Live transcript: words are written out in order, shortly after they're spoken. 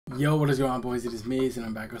Yo, what is going on, boys? It is Maze and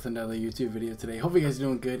I'm back with another YouTube video today. Hope you guys are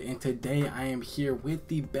doing good, and today I am here with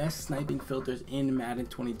the best sniping filters in Madden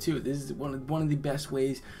 22. This is one of the best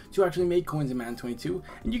ways to actually make coins in Madden 22,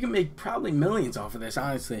 and you can make probably millions off of this,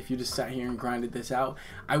 honestly, if you just sat here and grinded this out.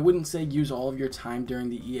 I wouldn't say use all of your time during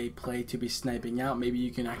the EA play to be sniping out. Maybe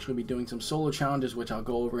you can actually be doing some solo challenges, which I'll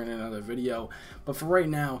go over in another video, but for right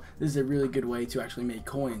now, this is a really good way to actually make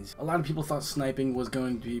coins. A lot of people thought sniping was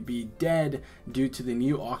going to be dead due to the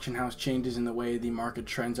new auction house changes in the way the market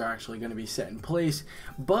trends are actually going to be set in place,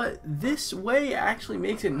 but this way actually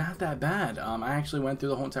makes it not that bad. I actually went through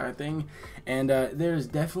the whole entire thing, and there's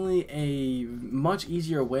definitely a much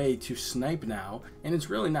easier way to snipe now, and it's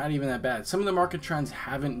really not even that bad. Some of the market trends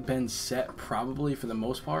haven't been set probably for the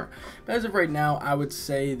most part, but as of right now I would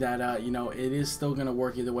say that you know, it is still going to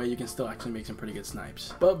work either way. You can still actually make some pretty good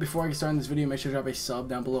snipes. But before I get started in this video, make sure to drop a sub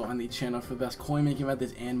down below on the channel for the best coin making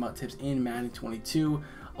methods and MUT tips in Madden 22,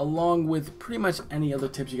 along with pretty much any other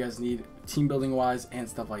tips you guys need team building wise and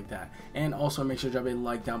stuff like that. And also make sure to drop a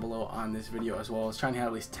like down below on this video as well. I was trying to have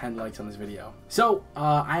at least 10 likes on this video. So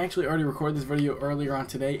I actually already recorded this video earlier on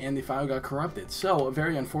today and the file got corrupted, so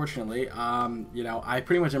very unfortunately you know, I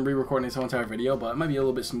pretty much am re-recording this whole entire video, but it might be a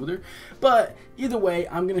little bit smoother. But either way,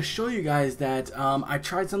 I'm going to show you guys that I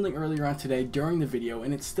tried something earlier on today during the video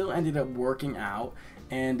and it still ended up working out.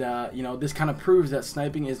 And you know, this kind of proves that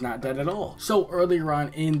sniping is not dead at all. So earlier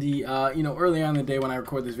on in the earlier on in the day when I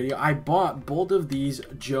recorded this video, I bought both of these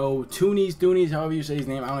Joe Toonies, however you say his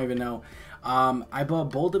name, I don't even know. I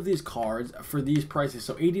bought both of these cards for these prices,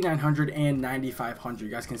 so $8,900 and $9,500. You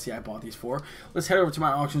guys can see I bought these for. Let's head over to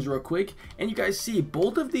my auctions real quick, and you guys see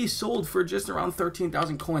both of these sold for just around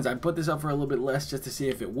 13,000 coins. I put this up for a little bit less just to see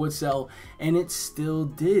if it would sell, and it still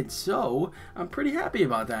did. So I'm pretty happy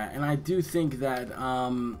about that, and I do think that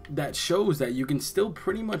that shows that you can still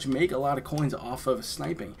pretty much make a lot of coins off of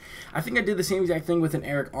sniping. I think I did the same exact thing with an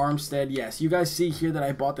Eric Armstead. Yes, you guys see here that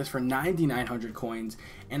I bought this for 9,900 coins,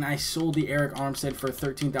 and I sold the Eric Armstead for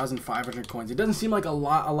 13,500 coins. It doesn't seem like a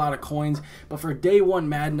lot of coins, but for day one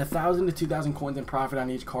Madden, 1,000 to 2,000 coins in profit on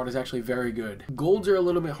each card is actually very good. Golds are a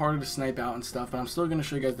little bit harder to snipe out and stuff, but I'm still going to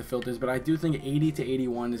show you guys the filters. But I do think 80 to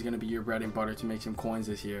 81 is going to be your bread and butter to make some coins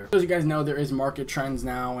this year. As you guys know, there is market trends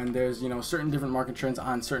now, and there's, you know, certain different market trends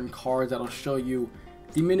on certain cards that'll show you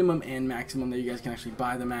the minimum and maximum that you guys can actually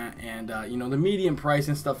buy them at, and you know, the median price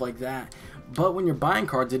and stuff like that. But when you're buying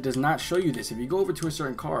cards, it does not show you this. If you go over to a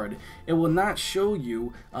certain card, it will not show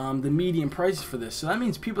you the median prices for this. So that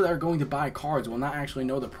means people that are going to buy cards will not actually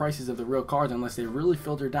know the prices of the real cards unless they really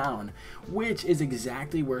filter down, which is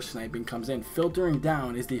exactly where sniping comes in. Filtering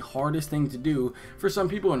down is the hardest thing to do for some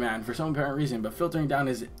people in Madden for some apparent reason, but filtering down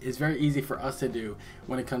is very easy for us to do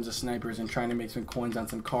when it comes to snipers and trying to make some coins on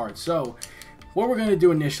some cards. So what we're going to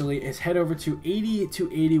do initially is head over to 80 to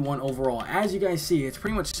 81 overall. As you guys see, it's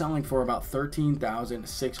pretty much selling for about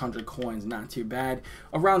 13,600 coins. Not too bad.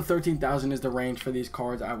 Around 13,000 is the range for these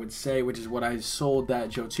cards, I would say, which is what I sold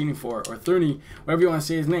that Joe Tooney for, or Thurney, whatever you want to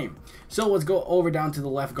say his name. So let's go over down to the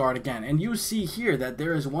left guard again, and you see here that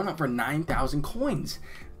there is one up for 9,000 coins.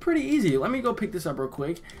 Pretty easy. Let me go pick this up real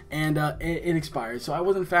quick, and it expired, so I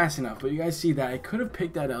wasn't fast enough, but you guys see that I could have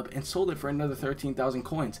picked that up and sold it for another 13,000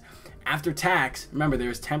 coins. After tax, remember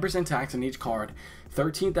there's 10% tax on each card,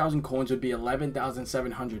 13,000 coins would be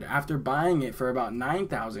 11,700. After buying it for about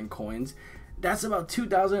 9,000 coins, that's about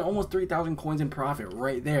 2,000, almost 3,000 coins in profit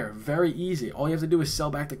right there. Very easy. All you have to do is sell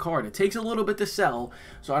back the card. It takes a little bit to sell,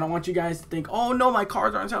 so I don't want you guys to think, oh no, my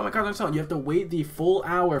cards aren't selling, my cards aren't selling. You have to wait the full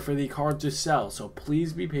hour for the cards to sell, so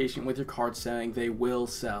please be patient with your cards selling. They will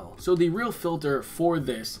sell. So the real filter for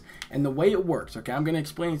this and the way it works, okay, I'm going to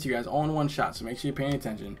explain it to you guys all in one shot, so make sure you're paying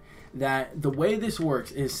attention. That the way this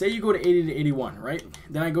works is, say you go to 80 to 81, right?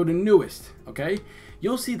 Then I go to newest, okay?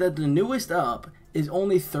 You'll see that the newest up is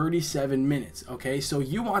only 37 minutes, okay? So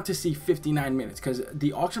you want to see 59 minutes because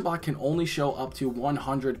the auction block can only show up to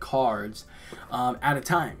 100 cards at a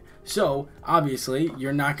time. So obviously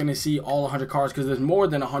you're not going to see all 100 cards because there's more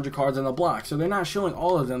than 100 cards on the block. So they're not showing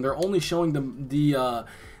all of them. They're only showing the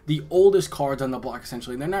oldest cards on the block,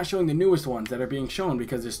 essentially. They're not showing the newest ones that are being shown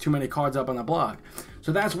because there's too many cards up on the block.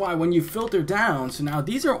 So that's why when you filter down, so now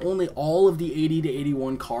these are only all of the 80 to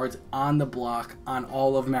 81 cards on the block on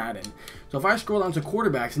all of Madden. So if I scroll down to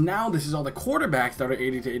quarterbacks, now this is all the quarterbacks that are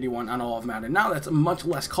 80 to 81 on all of Madden. Now that's much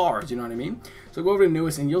less cards, you know what I mean? So go over to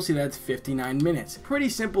newest and you'll see that it's 59 minutes. Pretty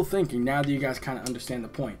simple thinking now that you guys kind of understand the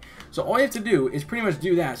point. So all you have to do is pretty much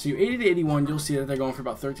do that. So you 80 to 81, you'll see that they're going for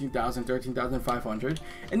about 13,000, 13,500.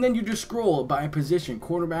 And then you just scroll by position: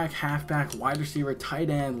 quarterback, halfback, wide receiver, tight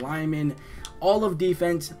end, lineman, all of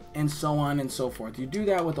defense, and so on and so forth. You do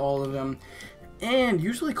that with all of them. And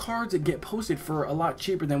usually cards that get posted for a lot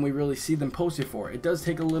cheaper than we really see them posted for. It does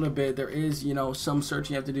take a little bit. There is, you know, some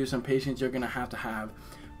searching you have to do, some patience you're going to have.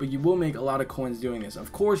 But you will make a lot of coins doing this.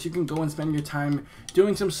 Of course, you can go and spend your time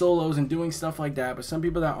doing some solos and doing stuff like that. But some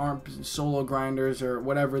people that aren't solo grinders or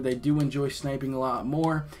whatever, they do enjoy sniping a lot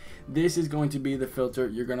more. This is going to be the filter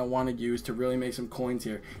you're going to want to use to really make some coins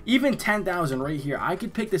here. Even 10,000 right here. I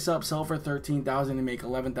could pick this up, sell for 13,000 and make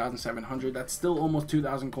 11,700. That's still almost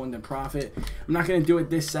 2,000 coins in profit. I'm not going to do it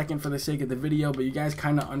this second for the sake of the video, but you guys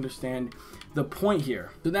kind of understand the point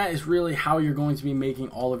here. So that is really how you're going to be making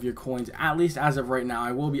all of your coins, at least as of right now.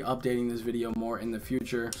 I will be updating this video more in the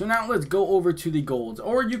future. So now let's go over to the golds,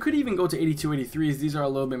 or you could even go to 82, 83s. These are a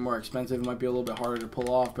little bit more expensive. It might be a little bit harder to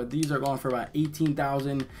pull off, but these are going for about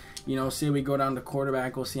 18,000. You know, say we go down to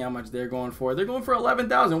quarterback, we'll see how much they're going for. They're going for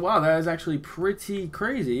 11,000. Wow, that is actually pretty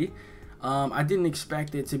crazy. I didn't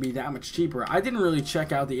expect it to be that much cheaper. I didn't really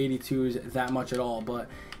check out the 82s that much at all, but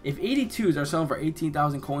if 82s are selling for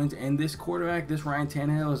 18,000 coins and this quarterback, this Ryan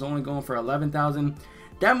Tannehill, is only going for 11,000,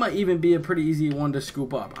 that might even be a pretty easy one to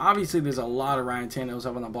scoop up. Obviously, there's a lot of Ryan Tannehills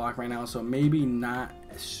up on the block right now, so maybe not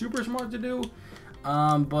super smart to do.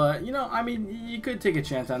 But you know, I mean, you could take a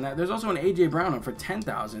chance on that. There's also an AJ Brown up for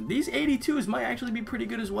 10,000. These 82s might actually be pretty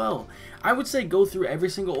good as well. I would say go through every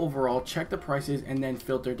single overall, check the prices, and then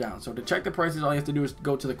filter down. So to check the prices, all you have to do is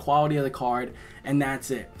go to the quality of the card, and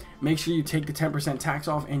that's it. Make sure you take the 10% tax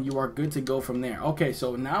off, and you are good to go from there. Okay,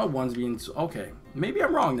 so now one's being, okay, maybe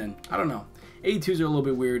I'm wrong then. I don't know. 82s are a little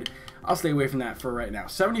bit weird. I'll stay away from that for right now.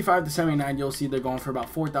 75 to 79, you'll see they're going for about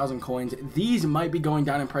 4,000 coins. These might be going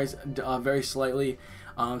down in price very slightly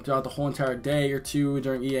throughout the whole entire day or two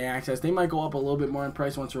during EA Access. They might go up a little bit more in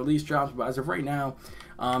price once release drops, but as of right now,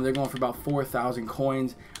 they're going for about 4,000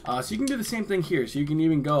 coins. So you can do the same thing here. So you can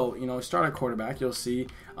even go, you know, start at quarterback. You'll see.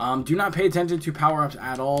 Do not pay attention to power-ups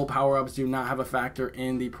at all. Power-ups do not have a factor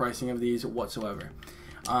in the pricing of these whatsoever.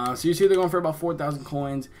 So you see they're going for about 4,000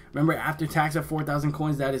 coins. Remember, after tax at 4,000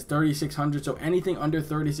 coins, that is 3,600. So anything under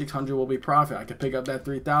 3,600 will be profit. I could pick up that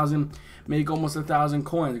 3,000, make almost 1,000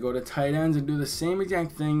 coins, go to tight ends, and do the same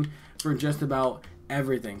exact thing for just about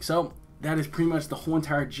everything. So that is pretty much the whole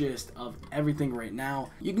entire gist of everything right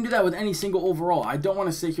now. You can do that with any single overall. I don't want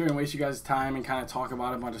to sit here and waste you guys' time and kind of talk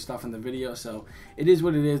about a bunch of stuff in the video, so it is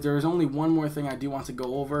what it is. There is only one more thing I do want to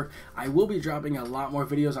go over. I will be dropping a lot more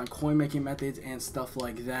videos on coin making methods and stuff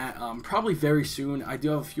like that, probably very soon. I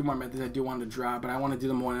do have a few more methods I do want to drop, but I want to do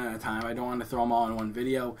them one at a time. I don't want to throw them all in one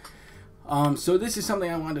video. So this is something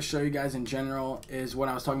I wanted to show you guys in general, is what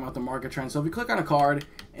I was talking about, the market trend. So if you click on a card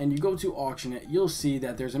and you go to auction it, you'll see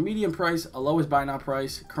that there's a medium price, a lowest buy now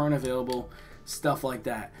price, current available, stuff like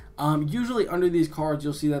that. Usually under these cards,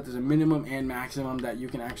 you'll see that there's a minimum and maximum that you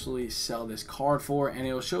can actually sell this card for, and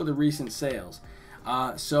it'll show the recent sales.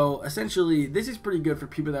 So essentially, this is pretty good for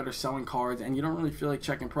people that are selling cards and you don't really feel like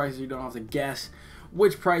checking prices. You don't have to guess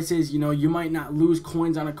which prices. You know, you might not lose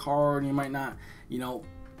coins on a card, you might not, you know,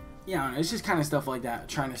 yeah, it's just kind of stuff like that,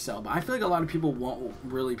 trying to sell. But I feel like a lot of people won't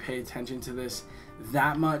really pay attention to this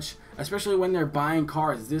that much, especially when they're buying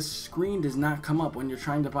cards. This screen does not come up when you're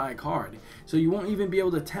trying to buy a card, so you won't even be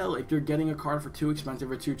able to tell if you're getting a card for too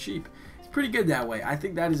expensive or too cheap. It's pretty good that way. I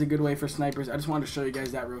think that is a good way for snipers. I just wanted to show you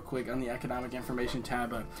guys that real quick on the economic information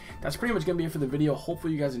tab, but that's pretty much gonna be it for the video.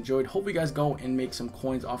 Hopefully you guys enjoyed. Hopefully you guys go and make some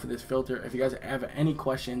coins off of this filter. If you guys have any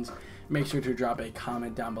questions, make sure to drop a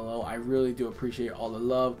comment down below. I really do appreciate all the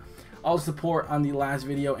love, all the support on the last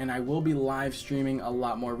video, and I will be live streaming a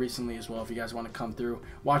lot more recently as well. If you guys want to come through,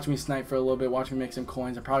 watch me snipe for a little bit, watch me make some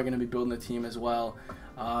coins. I'm probably going to be building a team as well.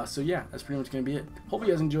 So yeah, that's pretty much going to be it. Hope you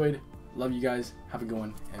guys enjoyed. Love you guys. Have a good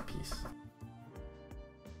one, and peace.